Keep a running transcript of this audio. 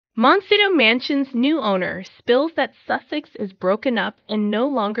Monsito Mansion's new owner spills that Sussex is broken up and no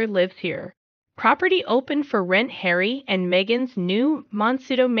longer lives here. Property open for rent. Harry and Meghan's new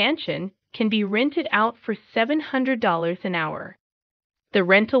Monsito Mansion can be rented out for $700 an hour. The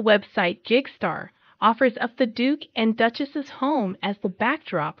rental website Jigstar offers up the Duke and Duchess's home as the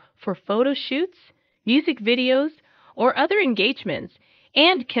backdrop for photo shoots, music videos, or other engagements,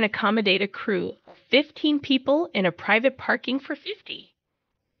 and can accommodate a crew of 15 people in a private parking for 50.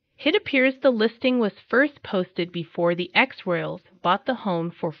 It appears the listing was first posted before the ex-royals bought the home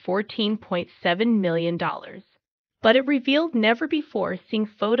for $14.7 million, but it revealed never before seeing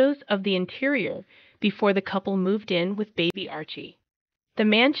photos of the interior before the couple moved in with baby Archie. The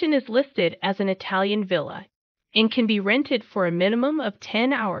mansion is listed as an Italian villa and can be rented for a minimum of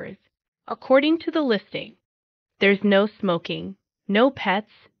 10 hours. According to the listing, there's no smoking, no pets,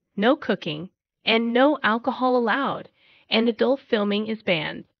 no cooking, and no alcohol allowed, and adult filming is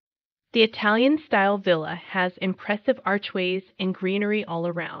banned. The Italian-style villa has impressive archways and greenery all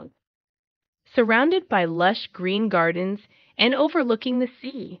around. Surrounded by lush green gardens and overlooking the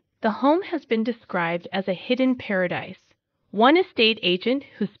sea, the home has been described as a hidden paradise. One estate agent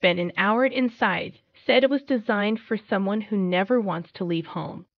who spent an hour inside said it was designed for someone who never wants to leave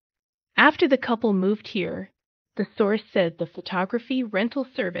home. After the couple moved here, the source said the photography rental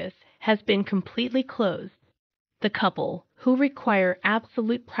service has been completely closed. The couple, who require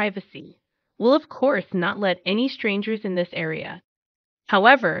absolute privacy, will of course not let any strangers in this area.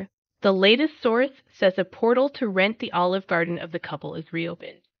 However, the latest source says a portal to rent the Olive Garden of the couple is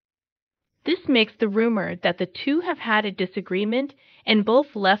reopened. This makes the rumor that the two have had a disagreement and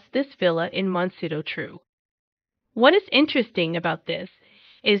both left this villa in Monsito true. What is interesting about this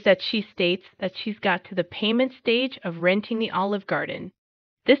is that she states that she's got to the payment stage of renting the Olive Garden.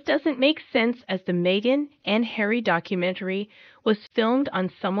 This doesn't make sense as the Meghan and Harry documentary was filmed on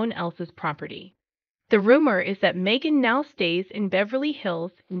someone else's property. The rumor is that Meghan now stays in Beverly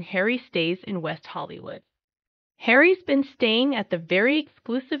Hills and Harry stays in West Hollywood. Harry's been staying at the very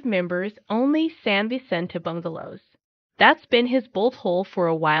exclusive members-only San Vicente Bungalows. That's been his bolt hole for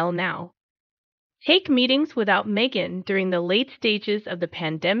a while now. Take meetings without Meghan during the late stages of the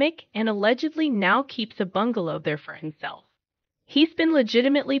pandemic and allegedly now keeps a bungalow there for himself. He's been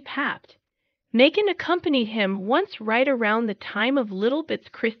legitimately papped. Meghan accompanied him once right around the time of Lilibet's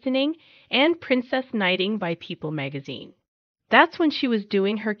christening and princess knighting by People magazine. That's when she was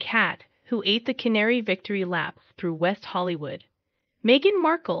doing her cat, who ate the Canary victory laps through West Hollywood. Meghan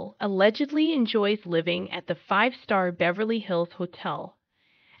Markle allegedly enjoys living at the 5-star Beverly Hills Hotel,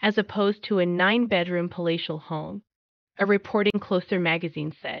 as opposed to a 9-bedroom palatial home, a Reporting Closer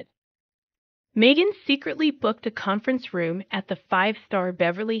magazine said. Meghan secretly booked a conference room at the 5-star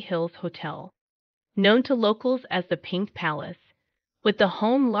Beverly Hills Hotel, known to locals as the Pink Palace, with the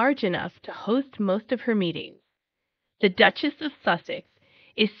home large enough to host most of her meetings. The Duchess of Sussex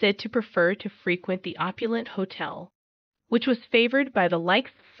is said to prefer to frequent the opulent hotel, which was favored by the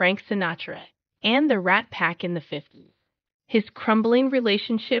likes of Frank Sinatra and the Rat Pack in the 50s. His crumbling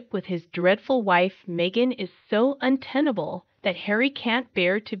relationship with his dreadful wife, Meghan, is so untenable that Harry can't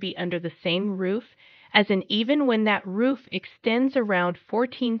bear to be under the same roof as an even when that roof extends around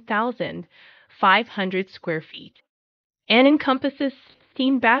 14,500 square feet and encompasses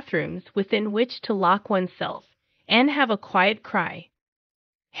 16 bathrooms within which to lock oneself and have a quiet cry.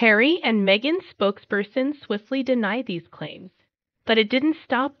 Harry and Meghan's spokesperson swiftly denied these claims, but it didn't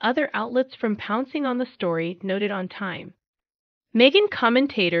stop other outlets from pouncing on the story noted on Time. Meghan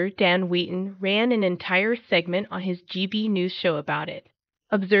commentator Dan Wheaton ran an entire segment on his GB News show about it,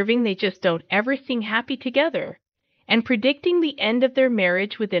 observing they just don't ever seem happy together, and predicting the end of their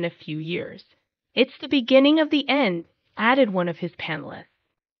marriage within a few years. It's the beginning of the end, added one of his panelists.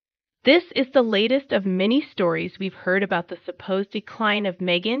 This is the latest of many stories we've heard about the supposed decline of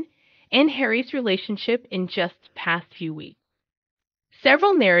Meghan and Harry's relationship in just the past few weeks.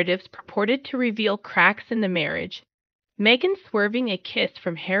 Several narratives purported to reveal cracks in the marriage, Meghan swerving a kiss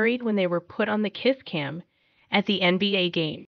from Harry when they were put on the kiss cam at the NBA game.